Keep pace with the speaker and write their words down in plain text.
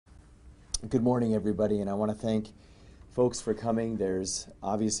Good morning, everybody, and I want to thank folks for coming. There's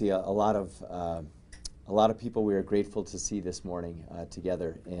obviously a lot of people we are grateful to see this morning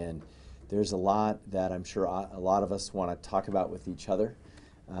together, and there's a lot that I'm sure a lot of us want to talk about with each other.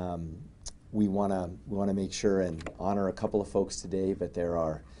 We want to make sure and honor a couple of folks today, but there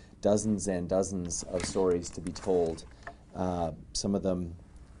are dozens and dozens of stories to be told. Some of them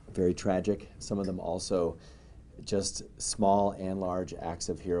very tragic, some of them also just small and large acts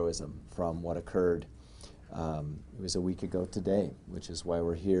of heroism from what occurred. It was a week ago today, which is why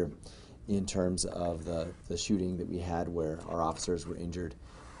we're here, in terms of the shooting that we had where our officers were injured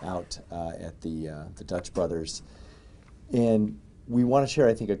out at the Dutch Brothers. And we want to share,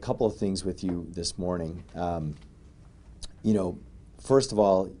 I think, a couple of things with you this morning. First of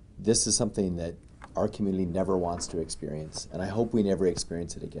all, this is something that our community never wants to experience, and I hope we never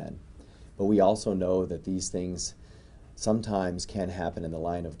experience it again. But we also know that these things sometimes can happen in the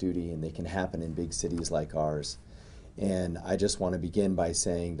line of duty, and they can happen in big cities like ours. And I just want to begin by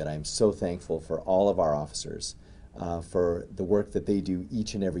saying that I'm so thankful for all of our officers, for the work that they do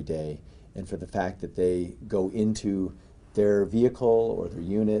each and every day, and for the fact that they go into their vehicle or their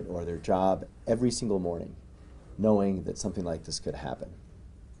unit or their job every single morning knowing that something like this could happen.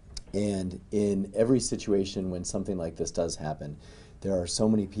 And in every situation when something like this does happen, there are so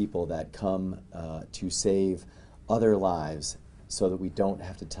many people that come to save other lives so that we don't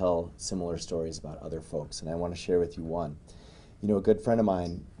have to tell similar stories about other folks. And I want to share with you one. A good friend of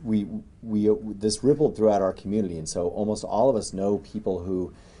mine, this rippled throughout our community, and so almost all of us know people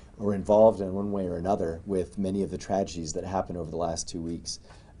who are involved in one way or another with many of the tragedies that happened over the last 2 weeks.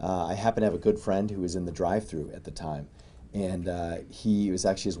 I happen to have a good friend who was in the drive-thru at the time, and it was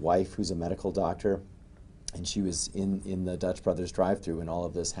actually his wife, who's a medical doctor, and she was in the Dutch Brothers drive-thru when all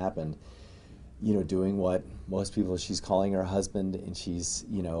of this happened, doing what most people, she's calling her husband, and she's,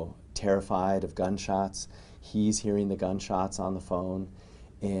 terrified of gunshots. He's hearing the gunshots on the phone.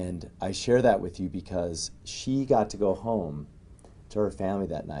 And I share that with you because she got to go home to her family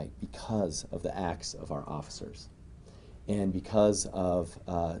that night because of the acts of our officers. And because of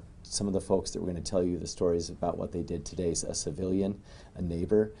some of the folks that we're going to tell you the stories about what they did today, a civilian, a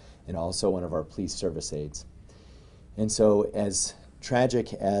neighbor, and also one of our police service aides. And so as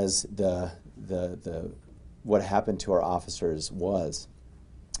tragic as what happened to our officers was,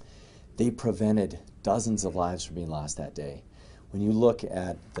 they prevented dozens of lives from being lost that day. When you look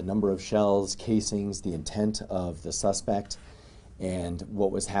at the number of shells, casings, the intent of the suspect, and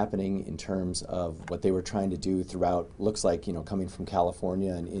what was happening in terms of what they were trying to do throughout, looks like, coming from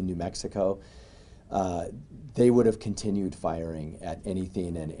California and in New Mexico, they would have continued firing at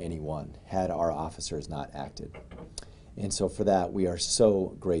anything and anyone had our officers not acted. And so for that, we are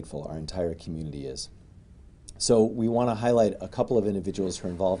so grateful. Our entire community is. So we want to highlight a couple of individuals who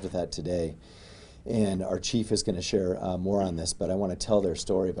are involved with that today. And our chief is going to share more on this, but I want to tell their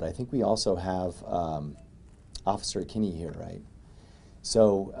story. But I think we also have Officer Kinney here, right?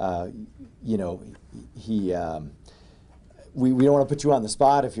 So, we don't want to put you on the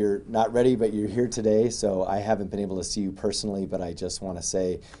spot if you're not ready, but you're here today. So I haven't been able to see you personally, but I just want to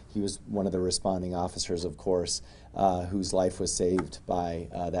say he was one of the responding officers, of course, whose life was saved by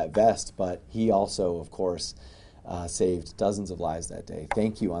that vest. But he also, of course, saved dozens of lives that day.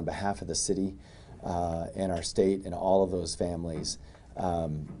 Thank you on behalf of the city and our state and all of those families.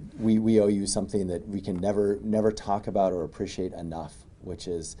 We owe you something that we can never talk about or appreciate enough, which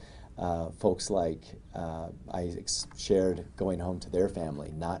is folks like I shared going home to their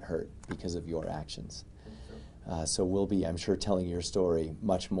family, not hurt because of your actions. So we'll be, I'm sure, telling your story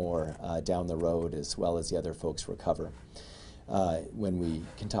much more down the road, as well as the other folks recover, when we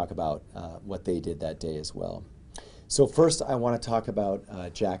can talk about what they did that day as well. So first, I want to talk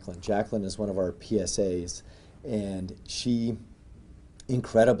about Jacqueline. Jacqueline is one of our PSAs, and she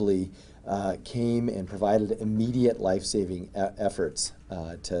incredibly came and provided immediate life-saving efforts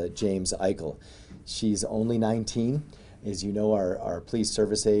to James Eichel. She's only 19. As you know, our police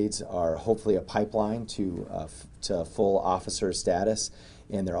service aides are hopefully a pipeline to full officer status,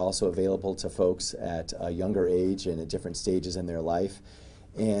 and they're also available to folks at a younger age and at different stages in their life.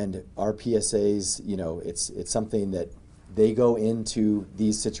 And our PSAs, it's something that they go into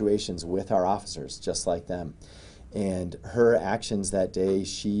these situations with our officers, just like them. And her actions that day,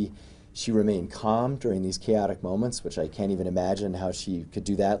 she remained calm during these chaotic moments, which I can't even imagine how she could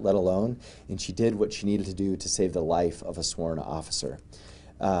do that, let alone. And she did what she needed to do to save the life of a sworn officer.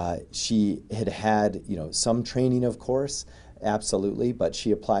 She had some training, of course, absolutely, but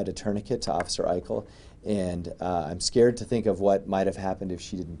she applied a tourniquet to Officer Eichel, and I'm scared to think of what might have happened if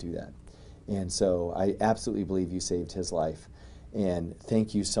she didn't do that. And so I absolutely believe you saved his life. And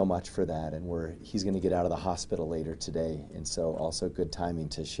thank you so much for that. And he's going to get out of the hospital later today. And so also good timing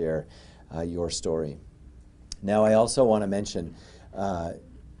to share your story. Now I also want to mention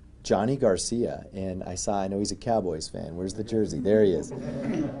Johnny Garcia. And I know he's a Cowboys fan. Where's the jersey? There he is.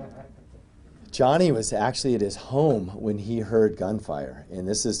 Johnny was actually at his home when he heard gunfire. And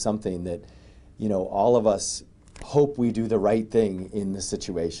this is something that, you know, all of us hope we do the right thing in the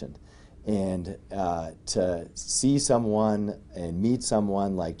situation. And to see someone and meet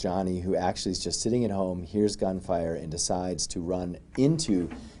someone like Johnny, who actually is just sitting at home, hears gunfire, and decides to run into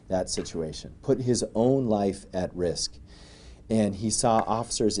that situation, put his own life at risk. And he saw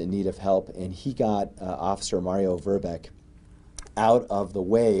officers in need of help, and he got Officer Mario Verbeck out of the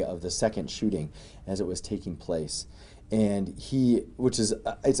way of the second shooting as it was taking place. And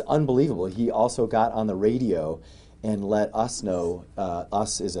it's unbelievable, he also got on the radio and let us know,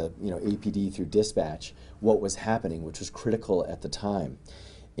 us as a APD through dispatch, what was happening, which was critical at the time.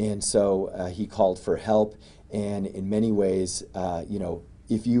 And so he called for help, and in many ways,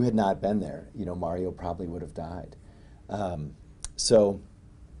 if you had not been there, Mario probably would have died. So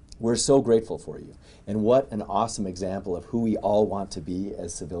we're so grateful for you. And what an awesome example of who we all want to be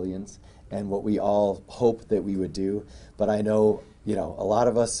as civilians and what we all hope that we would do. But I know, a lot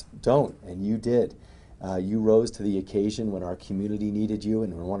of us don't, and you did. You rose to the occasion when our community needed you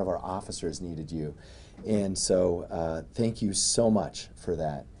and when one of our officers needed you. And so thank you so much for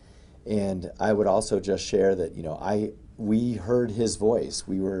that. And I would also just share that, we heard his voice.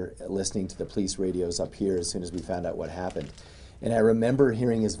 We were listening to the police radios up here as soon as we found out what happened. And I remember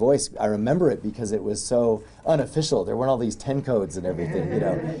hearing his voice. I remember it because it was so unofficial. There weren't all these 10 codes and everything,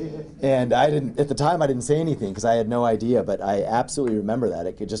 And at the time I didn't say anything because I had no idea, but I absolutely remember that.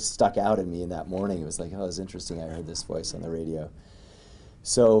 It just stuck out in me in that morning. It was like, oh, it's interesting. I heard this voice on the radio.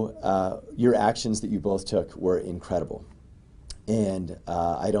 So your actions that you both took were incredible. And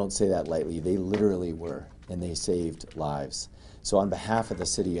I don't say that lightly. They literally were, and they saved lives. So on behalf of the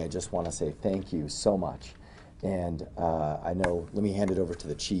city, I just want to say thank you so much. And let me hand it over to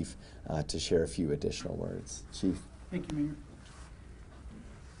the chief to share a few additional words. Chief. Thank you, Mayor.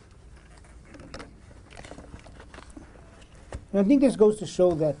 And I think this goes to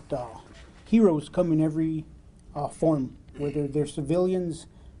show that heroes come in every form, whether they're civilians,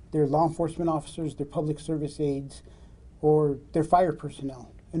 they're law enforcement officers, they're public service aides, or they're fire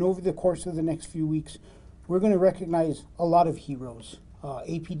personnel. And over the course of the next few weeks, we're going to recognize a lot of heroes.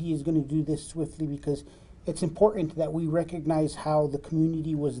 APD is going to do this swiftly because it's important that we recognize how the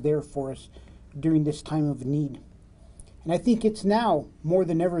community was there for us during this time of need. And I think it's now more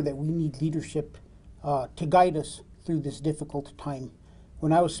than ever that we need leadership to guide us through this difficult time.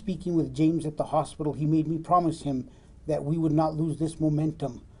 When I was speaking with James at the hospital, he made me promise him that we would not lose this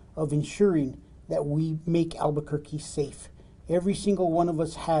momentum of ensuring that we make Albuquerque safe. Every single one of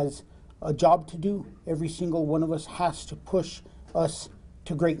us has a job to do. Every single one of us has to push us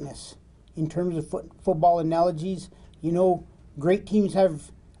to greatness. In terms of football analogies, great teams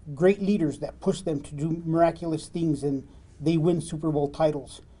have great leaders that push them to do miraculous things, and they win Super Bowl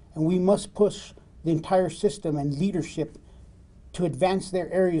titles. And we must push the entire system and leadership to advance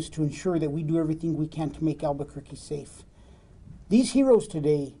their areas to ensure that we do everything we can to make Albuquerque safe. These heroes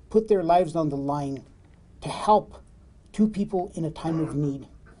today put their lives on the line to help two people in a time of need.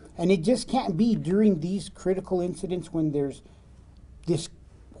 And it just can't be during these critical incidents when there's this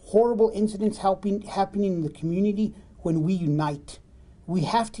horrible incidents happening in the community when we unite. We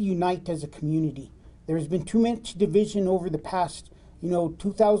have to unite as a community. There's been too much division over the past,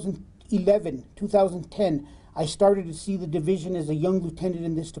 2011, 2010. I started to see the division as a young lieutenant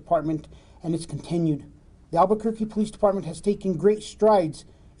in this department, and it's continued. The Albuquerque Police Department has taken great strides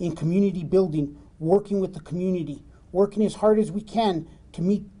in community building, working with the community, working as hard as we can to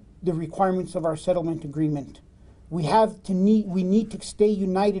meet the requirements of our settlement agreement. We need to stay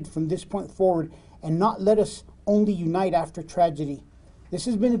united from this point forward and not let us only unite after tragedy. This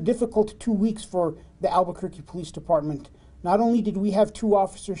has been a difficult 2 weeks for the Albuquerque Police Department. Not only did we have 2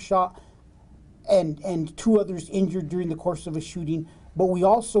 officers shot and 2 others injured during the course of a shooting, but we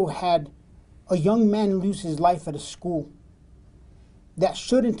also had a young man lose his life at a school. That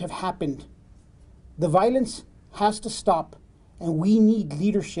shouldn't have happened. The violence has to stop, and we need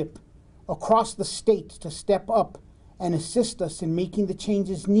leadership across the state to step up and assist us in making the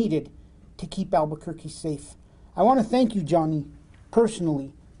changes needed to keep Albuquerque safe. I want to thank you, Johnny,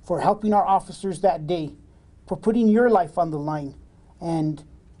 personally, for helping our officers that day, for putting your life on the line. And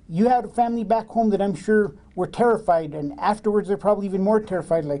you had a family back home that I'm sure were terrified, and afterwards they're probably even more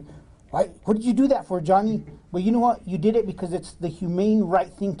terrified, like, what did you do that for, Johnny? But you know what? You did it because it's the humane,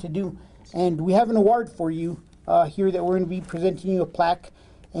 right thing to do. And we have an award for you here that we're going to be presenting you a plaque,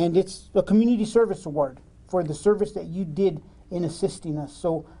 and it's a community service award for the service that you did in assisting us.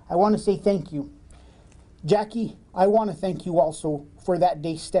 So I want to say thank you. Jackie, I want to thank you also for that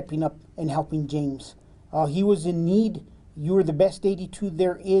day stepping up and helping James. He was in need. You were the best 82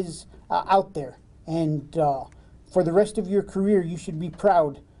 there is out there. And for the rest of your career, you should be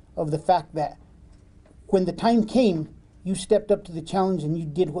proud of the fact that when the time came, you stepped up to the challenge and you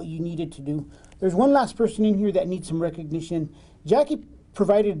did what you needed to do. There's one last person in here that needs some recognition. Jackie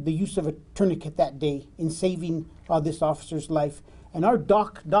provided the use of a tourniquet that day in saving this officer's life. And our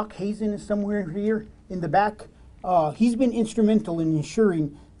Doc Hazen is somewhere here in the back. He's been instrumental in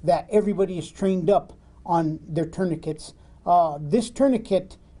ensuring that everybody is trained up on their tourniquets. This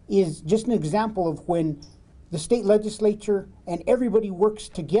tourniquet is just an example of when the state legislature and everybody works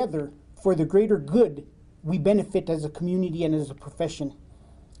together for the greater good, we benefit as a community and as a profession.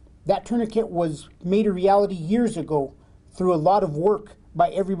 That tourniquet was made a reality years ago through a lot of work by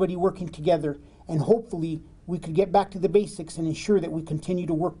everybody working together, and hopefully we could get back to the basics and ensure that we continue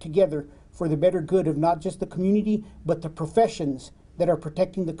to work together for the better good of not just the community, but the professions that are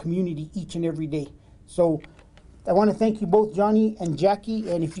protecting the community each and every day. So I want to thank you both, Johnny and Jackie,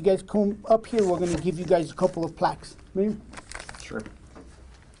 and if you guys come up here, we're going to give you guys a couple of plaques. Mayor? Sure.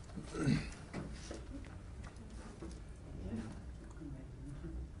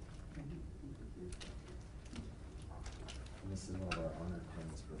 This is one of our honor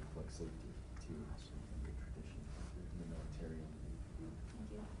pins for public safety, too. It's a good tradition in the military. Thank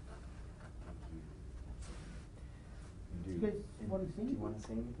you. You guys want to say Do you want to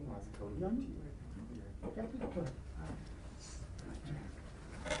say anything? Or is it totally up to you?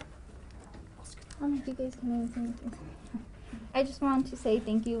 If you guys can say anything. I just want to say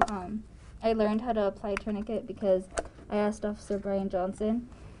thank you. I learned how to apply tourniquet because I asked Officer Brian Johnson.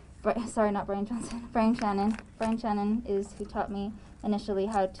 Sorry, not Brian Johnson. Brian Shannon. Brian Shannon is who taught me initially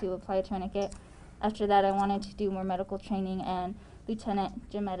how to apply a tourniquet. After that, I wanted to do more medical training, and Lieutenant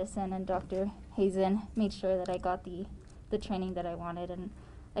Jim Edison and Dr. Hazen made sure that I got the training that I wanted, and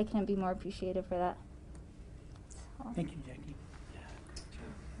I couldn't be more appreciative for that. So. Thank you, Jackie.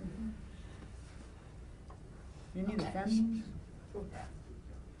 You need a family?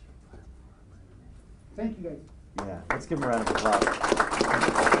 Thank you, guys. Yeah, let's give him a round of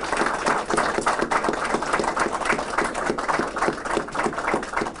applause.